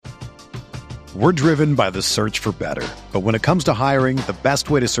We're driven by the search for better. But when it comes to hiring, the best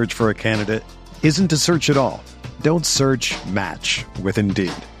way to search for a candidate isn't to search at all. Don't search, match with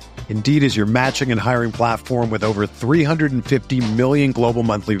Indeed. Indeed is your matching and hiring platform with over 350 million global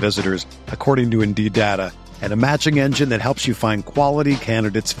monthly visitors, according to Indeed data, and a matching engine that helps you find quality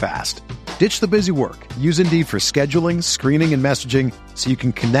candidates fast. Ditch the busy work. Use Indeed for scheduling, screening, and messaging so you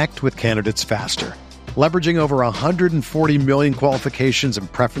can connect with candidates faster. Leveraging over 140 million qualifications and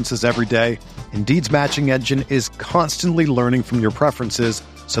preferences every day, Indeed's matching engine is constantly learning from your preferences,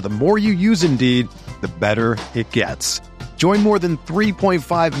 so the more you use Indeed, the better it gets. Join more than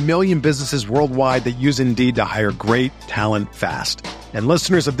 3.5 million businesses worldwide that use Indeed to hire great talent fast. And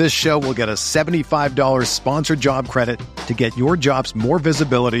listeners of this show will get a $75 sponsored job credit to get your jobs more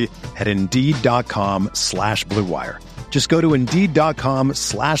visibility at Indeed.com/Blue Wire. Just go to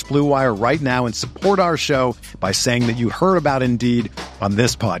Indeed.com/Blue Wire right now and support our show by saying that you heard about Indeed on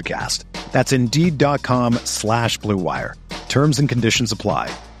this podcast. That's Indeed.com/Blue Wire. Terms and conditions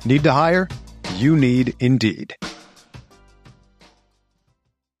apply. Need to hire? You need Indeed.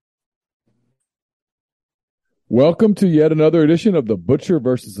 Welcome to yet another edition of The Butcher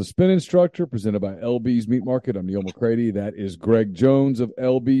versus the Spin Instructor, presented by LB's Meat Market. I'm Neil McCready. That is Greg Jones of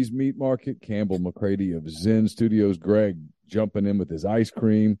LB's Meat Market, Campbell McCready of Zen Studios. Greg jumping in with his ice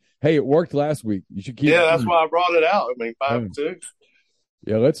cream. Hey, it worked last week. You should keep. Yeah, that's why I brought it out. I mean, 5-2.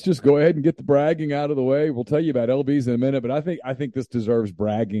 Yeah, let's just go ahead and get the bragging out of the way. We'll tell you about LB's in a minute, but I think this deserves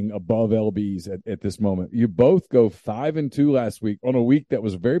bragging above LB's at this moment. You both go 5-2 last week on a week that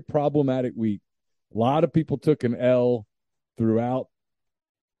was a very problematic week. A lot of people took an L throughout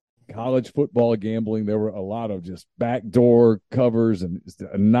college football gambling. There were a lot of just backdoor covers and it's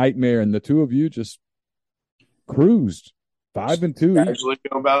a nightmare. And the two of you just cruised 5-2. Actually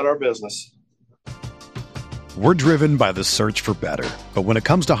go about our business. We're driven by the search for better. But when it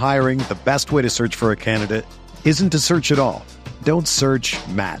comes to hiring, the best way to search for a candidate isn't to search at all. Don't search,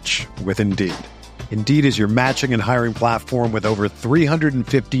 match with Indeed. Indeed is your matching and hiring platform with over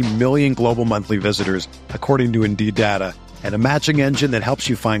 350 million global monthly visitors, according to Indeed data, and a matching engine that helps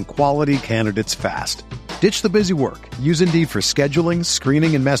you find quality candidates fast. Ditch the busy work. Use Indeed for scheduling,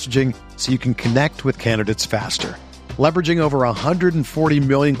 screening, and messaging so you can connect with candidates faster. Leveraging over 140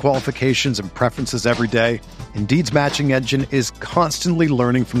 million qualifications and preferences every day, Indeed's matching engine is constantly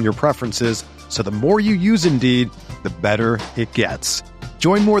learning from your preferences, so the more you use Indeed, the better it gets.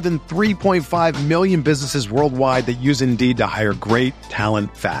 Join more than 3.5 million businesses worldwide that use Indeed to hire great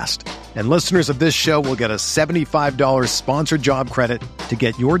talent fast. And listeners of this show will get a $75 sponsored job credit to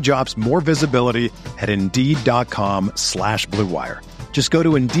get your jobs more visibility at Indeed.com/Blue Wire. Just go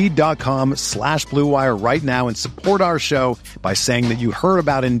to Indeed.com/Blue Wire right now and support our show by saying that you heard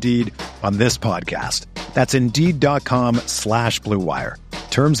about Indeed on this podcast. That's Indeed.com/Blue Wire.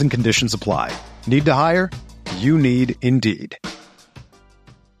 Terms and conditions apply. Need to hire? You need Indeed.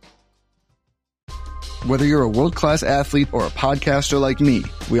 Whether you're a world-class athlete or a podcaster like me,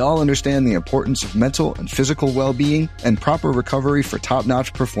 we all understand the importance of mental and physical well-being and proper recovery for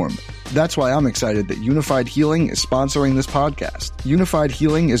top-notch performance. That's why I'm excited that Unified Healing is sponsoring this podcast. Unified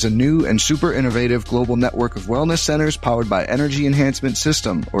Healing is a new and super innovative global network of wellness centers powered by Energy Enhancement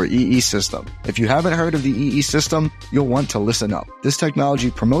System, or EE System. If you haven't heard of the EE System, you'll want to listen up. This technology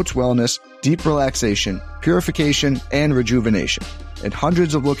promotes wellness, deep relaxation, purification, and rejuvenation. In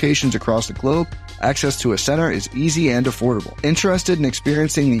hundreds of locations across the globe, access to a center is easy and affordable. Interested in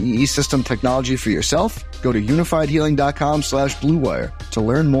experiencing the EE System technology for yourself? Go to unifiedhealing.com/Blue Wire to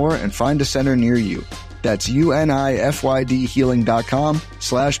learn more and find a center near you. That's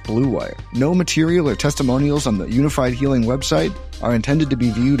UNIFYDhealing.com/Blue Wire. No material or testimonials on the Unified Healing website are intended to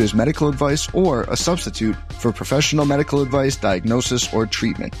be viewed as medical advice or a substitute for professional medical advice, diagnosis, or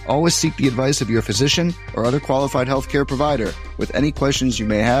treatment. Always seek the advice of your physician or other qualified healthcare provider with any questions you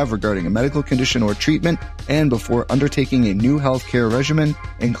may have regarding a medical condition or treatment and before undertaking a new healthcare regimen,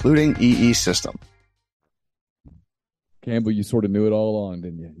 including EE System. Campbell, you sort of knew it all along,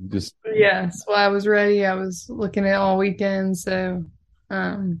 didn't you? Yes. Well, I was ready. I was looking at it all weekend, so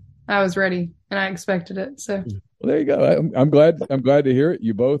I was ready and I expected it. So well, there you go. I'm glad to hear it.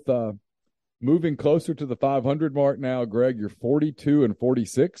 You both moving closer to the 500 mark now. Greg, you're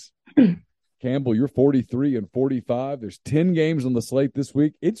 42-46. Campbell, you're 43-45. There's 10 games on the slate this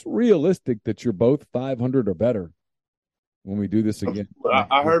week. It's realistic that you're both 500 or better when we do this again.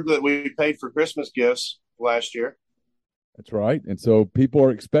 I heard that we paid for Christmas gifts last year. That's right. And so people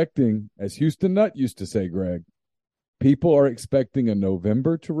are expecting, as Houston Nutt used to say, Greg, people are expecting a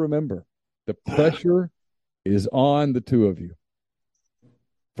November to remember. The pressure is on the two of you.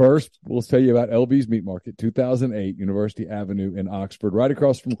 First, we'll tell you about LB's Meat Market, 2008, University Avenue in Oxford, right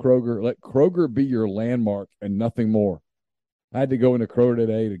across from Kroger. Let Kroger be your landmark and nothing more. I had to go into Kroger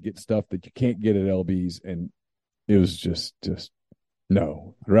today to get stuff that you can't get at LB's, and it was just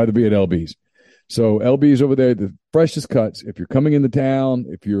no. I'd rather be at LB's. So LB's over there, the freshest cuts. If you're coming into town,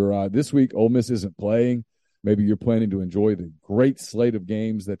 if you're this week, Ole Miss isn't playing. Maybe you're planning to enjoy the great slate of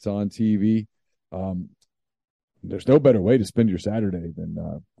games that's on TV. There's no better way to spend your Saturday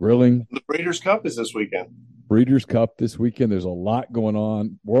than grilling. The Breeders' Cup is this weekend. Breeders' Cup this weekend. There's a lot going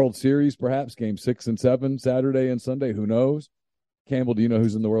on. World Series, perhaps, game 6 and 7, Saturday and Sunday. Who knows? Campbell, do you know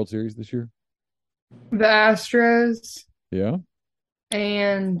who's in the World Series this year? The Astros. Yeah.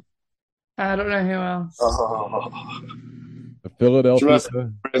 And I don't know who else. The Philadelphia.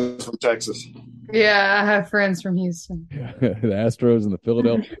 Friends from Texas. Yeah, I have friends from Houston. The Astros and the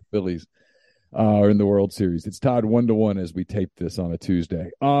Philadelphia Phillies are in the World Series. It's tied 1-1 as we tape this on a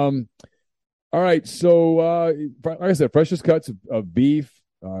Tuesday. All right, so like I said, freshest cuts of beef,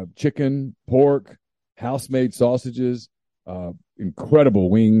 chicken, pork, house-made sausages, incredible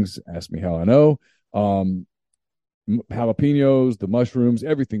wings. Ask me how I know. Jalapenos, the mushrooms,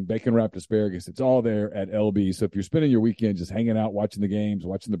 everything, bacon-wrapped asparagus. It's all there at LB. So if you're spending your weekend just hanging out, watching the games,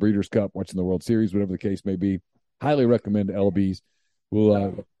 watching the Breeders' Cup, watching the World Series, whatever the case may be, highly recommend LB's.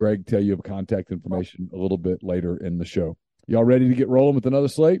 We'll Greg tell you contact information a little bit later in the show. Y'all ready to get rolling with another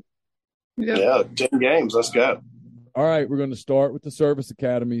slate? Yeah, 10 games. Let's go. All right, we're going to start with the service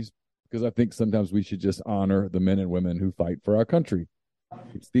academies because I think sometimes we should just honor the men and women who fight for our country.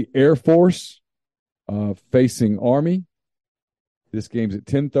 It's the Air Force facing Army. This game's at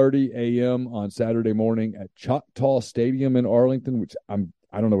 10:30 a.m. on Saturday morning at Choctaw Stadium in Arlington, which I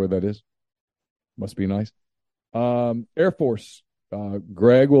don't know where that is. Must be nice. Air Force.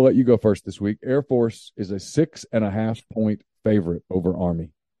 Greg, we'll let you go first this week. Air Force is a 6.5 point favorite over Army.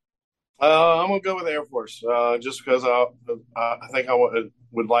 I'm gonna go with Air Force, just because I think I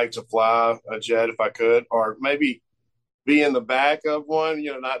would like to fly a jet if I could, or maybe be in the back of one,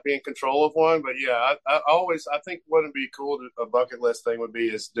 not be in control of one. But yeah, I think what would be cool, a bucket list thing would be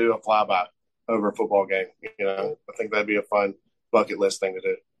is do a flyby over a football game. I think that'd be a fun bucket list thing to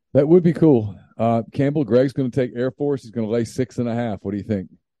do. That would be cool. Campbell, Greg's going to take Air Force. He's going to lay 6.5. What do you think?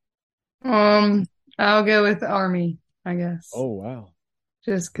 I'll go with the Army, I guess. Oh, wow.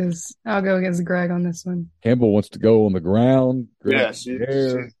 Just because I'll go against Greg on this one. Campbell wants to go on the ground. Yeah, she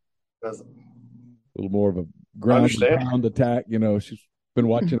doesn't. A little more of a ground attack. She's been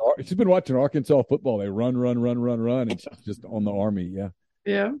watching Arkansas football. They run, and she's just on the Army. Yeah.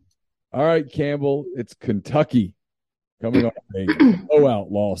 Yeah. All right, Campbell. It's Kentucky coming off a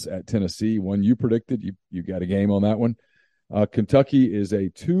blowout loss at Tennessee. One you predicted. You got a game on that one. Kentucky is a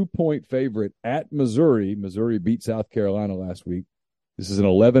 2-point favorite at Missouri. Missouri beat South Carolina last week. This is an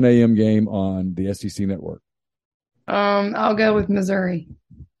 11 a.m. game on the SEC network. I'll go with Missouri.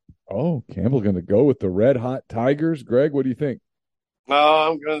 Oh, Campbell's going to go with the Red Hot Tigers. Greg, what do you think?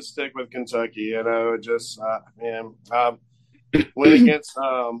 I'm going to stick with Kentucky. Went against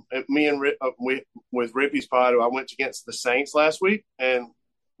me and with Rippy's pod. I went against the Saints last week, and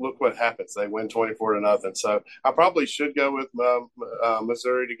look what happens. They win 24-0. So I probably should go with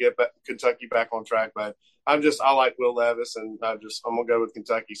Missouri to get Kentucky back on track. But I like Will Levis, and I'm gonna go with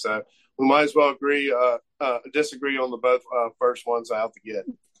Kentucky. So we might as well disagree on the both first ones out to get.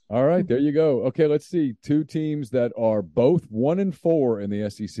 All right, there you go. Okay, let's see. Two teams that are both 1-4 in the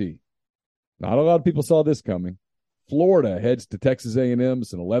SEC. Not a lot of people saw this coming. Florida heads to Texas A&M.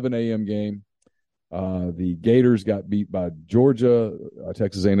 It's an 11 a.m. game. The Gators got beat by Georgia.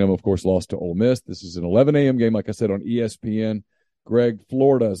 Texas A&M, of course, lost to Ole Miss. This is an 11 a.m. game, like I said, on ESPN. Greg,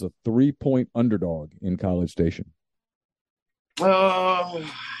 Florida is a 3-point underdog in College Station. I'm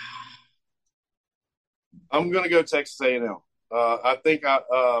going to go Texas A&M. I think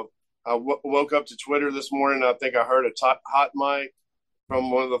I woke up to Twitter this morning. I think I heard a hot mic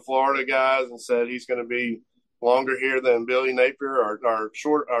from one of the Florida guys and said he's going to be longer here than Billy Napier or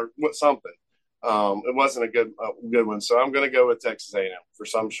short or something. It wasn't a good one. So I'm going to go with Texas A&M for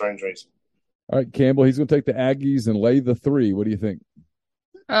some strange reason. All right, Campbell, he's going to take the Aggies and lay the 3. What do you think?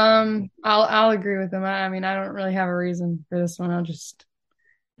 I'll agree with him. I mean, I don't really have a reason for this one. I'll just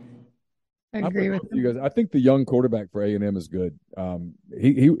agree with you guys. I think the young quarterback for A&M is good.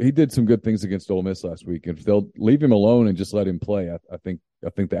 He did some good things against Ole Miss last week, and if they'll leave him alone and just let him play, I think the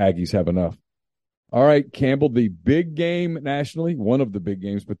Aggies have enough. All right, Campbell, the big game nationally, one of the big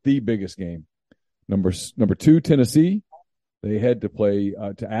games, but the biggest game. Number 2, Tennessee. They head to play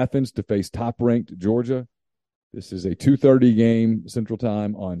to Athens to face top-ranked Georgia. This is a 2:30 game Central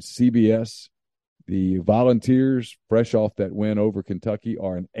Time on CBS. The Volunteers, fresh off that win over Kentucky,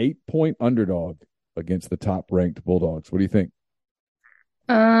 are an 8-point underdog against the top-ranked Bulldogs. What do you think?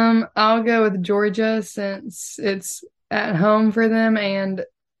 I'll go with Georgia since it's at home for them and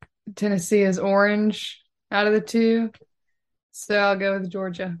Tennessee is orange out of the two. So I'll go with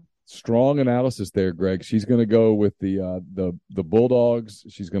Georgia. Strong analysis there, Greg. She's going to go with the Bulldogs.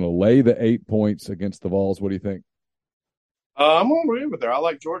 She's going to lay the 8 points against the Vols. What do you think? I'm going to agree with her. I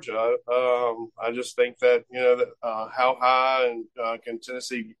like Georgia. I just think that, how high and can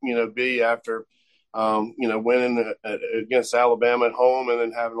Tennessee, be after, winning against Alabama at home and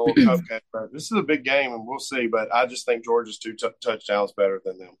then having a little cupcake. This is a big game, and we'll see. But I just think Georgia's two touchdowns better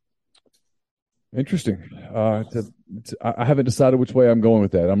than them. Interesting. I haven't decided which way I'm going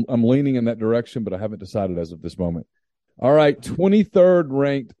with that. I'm leaning in that direction, but I haven't decided as of this moment. All right, 23rd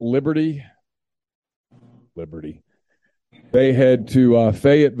ranked Liberty. They head to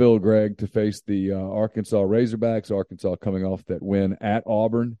Fayetteville, Greg, to face the Arkansas Razorbacks. Arkansas coming off that win at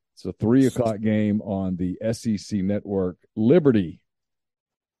Auburn. It's a 3:00 game on the SEC network. Liberty.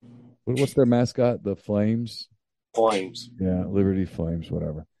 What's their mascot? The Flames? Flames. Yeah, Liberty Flames,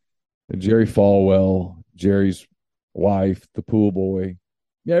 whatever. And Jerry Falwell, Jerry's wife, the pool boy.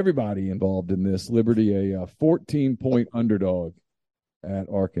 Yeah, everybody involved in this. Liberty, a 14-point underdog at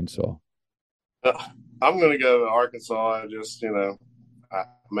Arkansas. I'm going to go to Arkansas. Just,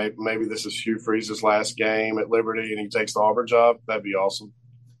 maybe this is Hugh Freeze's last game at Liberty and he takes the Auburn job. That'd be awesome.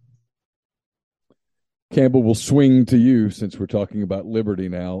 Campbell, will swing to you since we're talking about Liberty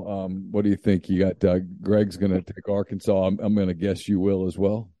now. What do you think? You got Greg's going to take Arkansas. I'm going to guess you will as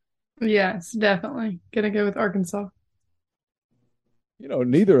well. Yes, definitely. Going to go with Arkansas.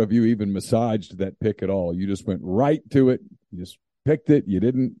 Neither of you even massaged that pick at all. You just went right to it. You just picked it. You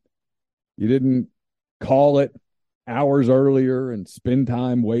didn't call it hours earlier and spend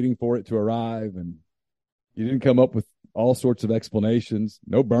time waiting for it to arrive. And you didn't come up with all sorts of explanations.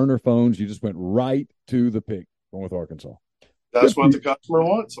 No burner phones. You just went right to the pick, going with Arkansas. That's what the customer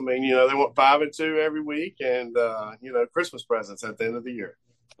wants. I mean, they want 5 and 2 every week and, Christmas presents at the end of the year.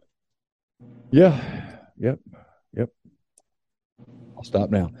 Yeah. Yep. I'll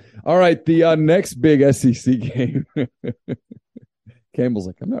stop now. All right. The next big SEC game. Campbell's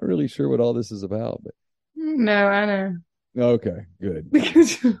like, I'm not really sure what all this is about. But no, I know. Okay, good.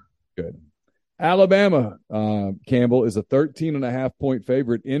 Good. Alabama, Campbell, is a 13.5-point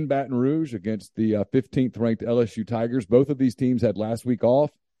favorite in Baton Rouge against the 15th-ranked LSU Tigers. Both of these teams had last week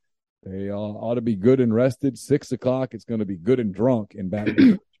off. They ought to be good and rested. 6 o'clock, it's going to be good and drunk in Baton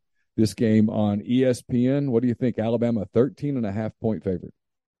Rouge. This game on ESPN. What do you think? Alabama, 13.5-point favorite.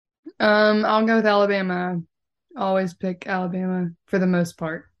 I'll go with Alabama. Always pick Alabama for the most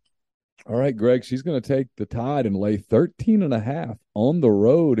part. All right, Greg, she's going to take the Tide and lay 13.5 on the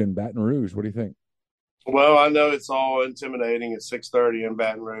road in Baton Rouge. What do you think? Well, I know it's all intimidating at 6:30 in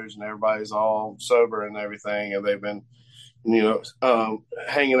Baton Rouge, and everybody's all sober and everything, and they've been,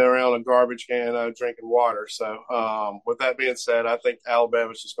 hanging around a garbage can drinking water. So with that being said, I think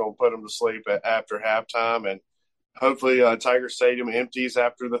Alabama's just going to put them to sleep after halftime, and hopefully Tiger Stadium empties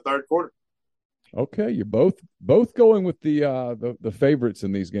after the third quarter. Okay, you're both going with the favorites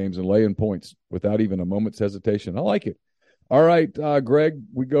in these games and laying points without even a moment's hesitation. I like it. All right, Greg,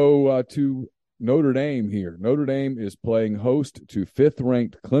 we go to Notre Dame here. Notre Dame is playing host to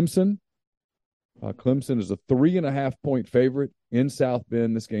 5th-ranked Clemson. Clemson is a 3.5-point favorite in South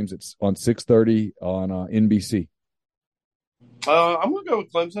Bend. This game's on 6:30 on NBC. I'm going to go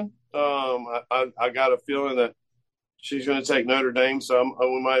with Clemson. I got a feeling that she's going to take Notre Dame, so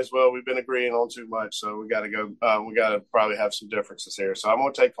we might as well. We've been agreeing on too much, so we got to go. We got to probably have some differences here. So I'm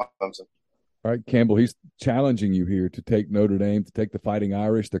going to take Clemson. All right, Campbell, he's challenging you here to take Notre Dame, to take the Fighting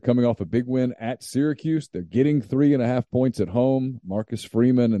Irish. They're coming off a big win at Syracuse. They're getting 3.5 points at home. Marcus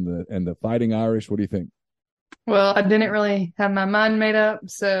Freeman and the Fighting Irish. What do you think? Well, I didn't really have my mind made up,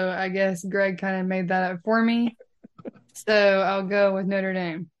 so I guess Greg kind of made that up for me. So I'll go with Notre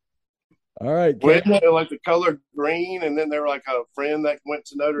Dame. All right. Well, they like the color green, and then they were like a friend that went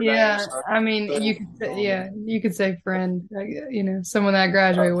to Notre Dame. Yeah, I mean, you could say friend, someone that I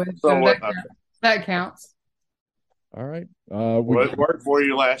graduated with. So that counts. All right. It worked for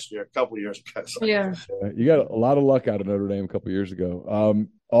you last year, a couple of years ago. So. Yeah. You got a lot of luck out of Notre Dame a couple of years ago.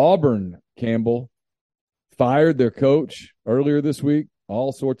 Auburn, Campbell, fired their coach earlier this week.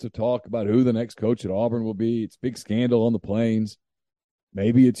 All sorts of talk about who the next coach at Auburn will be. It's a big scandal on the Plains.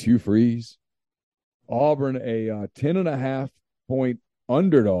 Maybe it's Hugh Freeze. Auburn, a 10.5-point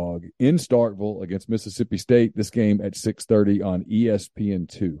underdog in Starkville against Mississippi State. This game at 6:30 on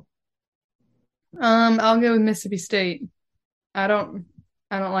ESPN2. I'll go with Mississippi State. I don't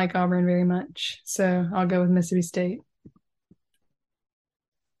I don't like Auburn very much, so I'll go with Mississippi State.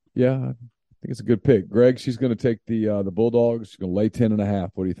 Yeah, I think it's a good pick. Greg, she's going to take the Bulldogs. She's going to lay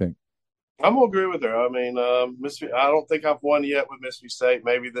 10.5. What do you think? I'm gonna agree with her. I mean, Mississippi. I don't think I've won yet with Mississippi State.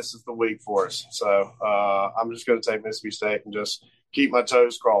 Maybe this is the week for us. So I'm just going to take Mississippi State and just keep my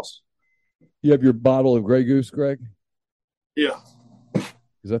toes crossed. You have your bottle of Grey Goose, Greg? Yeah.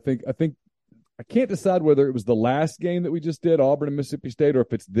 Because I can't decide whether it was the last game that we just did, Auburn and Mississippi State, or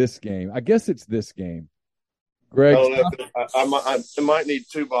if it's this game. I guess it's this game. Greg, I might need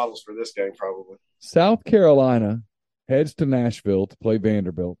 2 bottles for this game probably. South Carolina heads to Nashville to play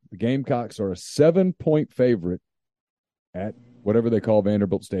Vanderbilt. The Gamecocks are a 7-point favorite at whatever they call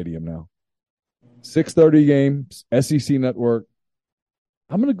Vanderbilt Stadium now. 6:30 game, SEC Network.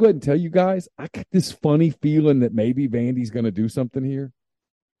 I'm going to go ahead and tell you guys, I got this funny feeling that maybe Vandy's going to do something here.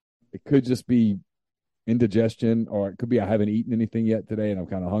 It could just be indigestion, or it could be I haven't eaten anything yet today and I'm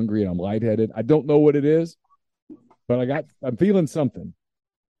kind of hungry and I'm lightheaded. I don't know what it is, but I'm feeling something.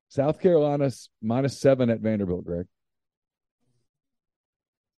 South Carolina's -7 at Vanderbilt, Greg.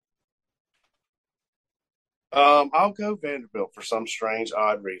 I'll go Vanderbilt for some strange,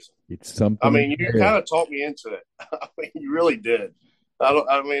 odd reason. It's something. I mean, you kind of talked me into it. I mean, you really did. I don't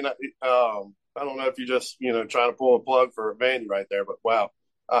know if you just trying to pull a plug for Vandy right there, but wow,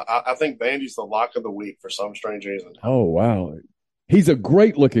 I think Vandy's the lock of the week for some strange reason. Oh wow, he's a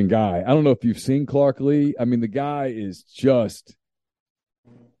great looking guy. I don't know if you've seen Clark Lee. I mean, the guy is just—he's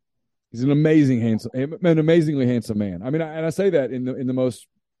an amazingly handsome man. I mean, I say that in the most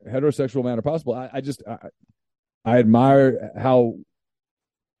heterosexual manner possible. I admire how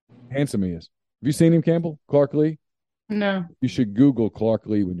handsome he is. Have you seen him, Campbell? Clark Lee? No. You should Google Clark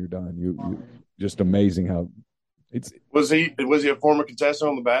Lee when you're done. You just amazing how it's. Was he a former contestant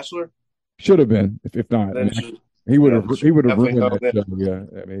on The Bachelor? Should have been, if not. He would have ruined that show. Yeah,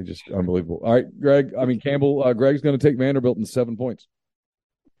 I mean, just unbelievable. All right, Campbell. Greg's going to take Vanderbilt in 7 points.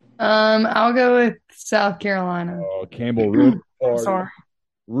 I'll go with South Carolina. Oh, Campbell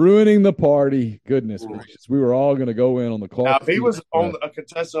ruining the party. Goodness gracious. We were all going to go in on the Clark. Now, if he was a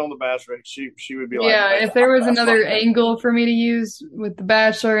contestant on The Bachelor, she would be like, yeah, if there was another angle for me to use with The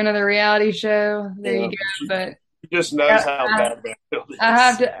Bachelor, another reality show, there you go. But he just knows how bad Vanderbilt is.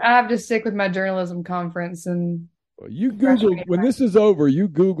 I have to stick with my journalism conference. And you Google, when this is over, you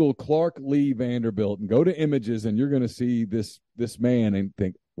Google Clark Lee Vanderbilt and go to images, and you're going to see this man and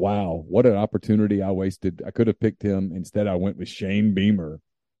think, wow, what an opportunity I wasted. I could have picked him. Instead, I went with Shane Beamer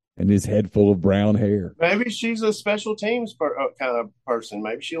and his head full of brown hair. Maybe she's a special teams kind of person.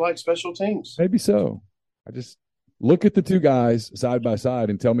 Maybe she likes special teams. Maybe so. I just look at the two guys side by side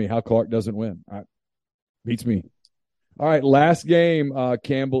and tell me how Clark doesn't win. Beats me. All right, last game,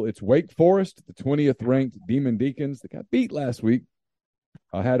 Campbell. It's Wake Forest, the 20th ranked Demon Deacons. They got beat last week.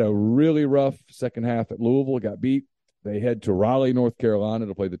 Had a really rough second half at Louisville. Got beat. They head to Raleigh, North Carolina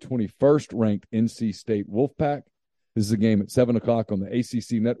to play the 21st ranked NC State Wolfpack. This is a game at 7 o'clock on the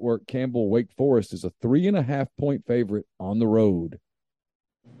ACC Network. Campbell, Wake Forest is a 3.5-point favorite on the road.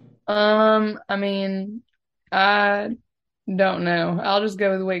 I mean, I don't know. I'll just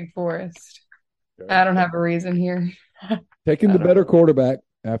go with Wake Forest. Okay. I don't have a reason here. Taking the better quarterback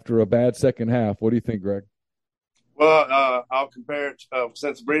after a bad second half. What do you think, Greg? Well, I'll compare it.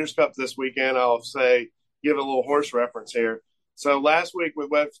 Since the Breeders' Cup this weekend, I'll give a little horse reference here. So last week with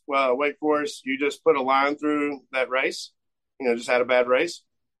Wake Forest, you just put a line through that race. Just had a bad race.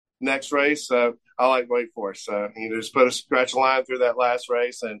 Next race, I like Wake Forest. You just scratch a line through that last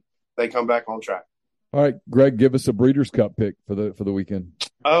race, and they come back on track. All right, Greg, give us a Breeders' Cup pick for the weekend.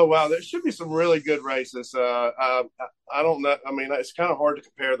 Oh, wow. There should be some really good races. I don't know. I mean, it's kind of hard to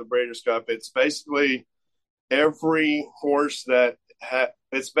compare the Breeders' Cup. It's basically every horse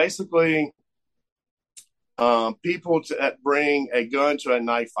it's basically people that bring a gun to a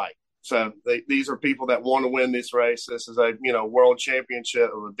knife fight. So these are people that want to win this race. This is a world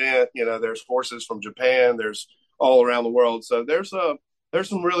championship event. There's horses from Japan. There's all around the world. So there's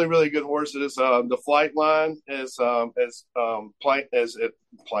some really, really good horses. The Flight Line is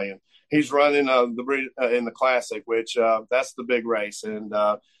playing. He's running in the Classic, which that's the big race. And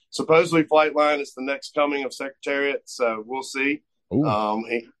supposedly Flight Line is the next coming of Secretariat. So we'll see.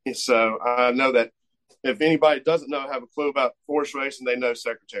 So I know that if anybody doesn't have a clue about horse racing, they know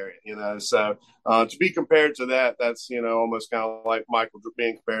Secretariat. So to be compared to that, that's almost kind of like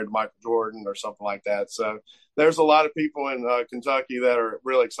being compared to Michael Jordan or something like that. So there's a lot of people in Kentucky that are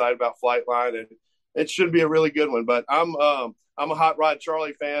really excited about Flight Line, and it should be a really good one. But I'm a Hot Rod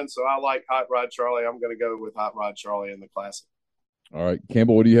Charlie fan, so I like Hot Rod Charlie. I'm going to go with Hot Rod Charlie in the Classic. All right,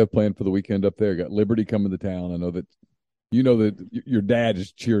 Campbell, what do you have planned for the weekend up there? Got Liberty coming to town. I know that You know that your dad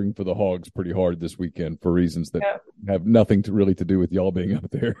is cheering for the Hogs pretty hard this weekend for reasons that have nothing to do with y'all being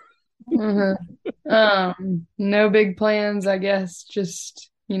up there. No big plans, I guess. Just,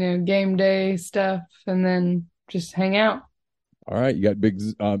 game day stuff and then just hang out. All right. You got big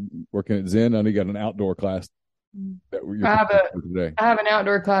working at Zen. I know you got an outdoor class. I have an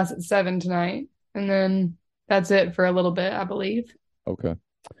outdoor class at 7 tonight, and then that's it for a little bit, I believe. Okay.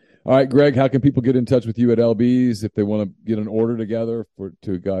 All right, Greg, how can people get in touch with you at LB's if they want to get an order together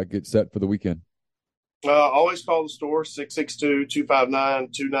to get set for the weekend? Always call the store,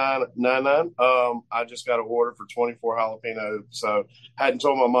 662-259-2999. I just got an order for 24 jalapeno. So hadn't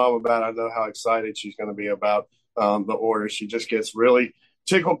told my mom about it. I know how excited she's going to be about the order. She just gets really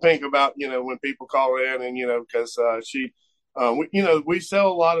tickled pink about, when people call in and, because we sell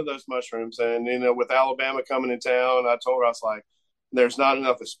a lot of those mushrooms. And, with Alabama coming in town, I told her, I was like, there's not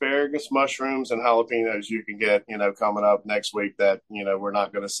enough asparagus, mushrooms, and jalapenos you can get, coming up next week that, we're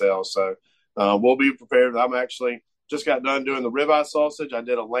not going to sell. So we'll be prepared. I'm actually just got done doing the ribeye sausage. I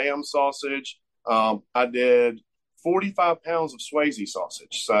did a lamb sausage. I did 45 pounds of Swayze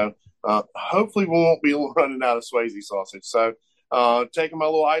sausage. So hopefully we won't be running out of Swayze sausage. So taking my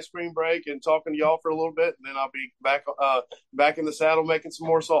little ice cream break and talking to y'all for a little bit, and then I'll be back in the saddle making some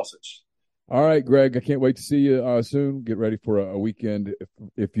more sausage. All right, Greg, I can't wait to see you soon. Get ready for a weekend.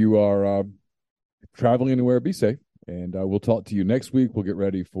 If you are traveling anywhere, be safe. And we'll talk to you next week. We'll get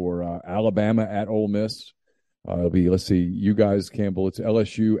ready for Alabama at Ole Miss. It'll be, let's see, you guys, Campbell. It's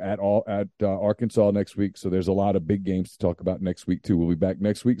LSU at Arkansas next week. So there's a lot of big games to talk about next week, too. We'll be back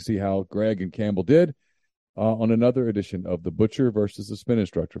next week, see how Greg and Campbell did on another edition of The Butcher versus the Spin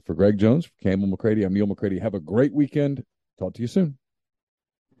Instructor. For Greg Jones, for Campbell McCready, I'm Neil McCready. Have a great weekend. Talk to you soon.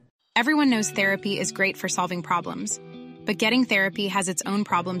 Everyone knows therapy is great for solving problems, but getting therapy has its own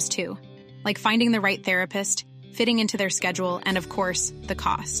problems too, like finding the right therapist, fitting into their schedule, and of course, the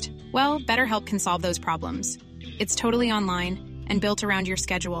cost. Well, BetterHelp can solve those problems. It's totally online and built around your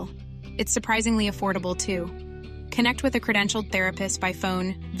schedule. It's surprisingly affordable too. Connect with a credentialed therapist by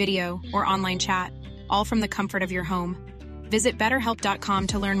phone, video, or online chat, all from the comfort of your home. Visit BetterHelp.com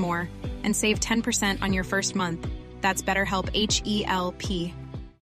to learn more and save 10% on your first month. That's BetterHelp, H-E-L-P.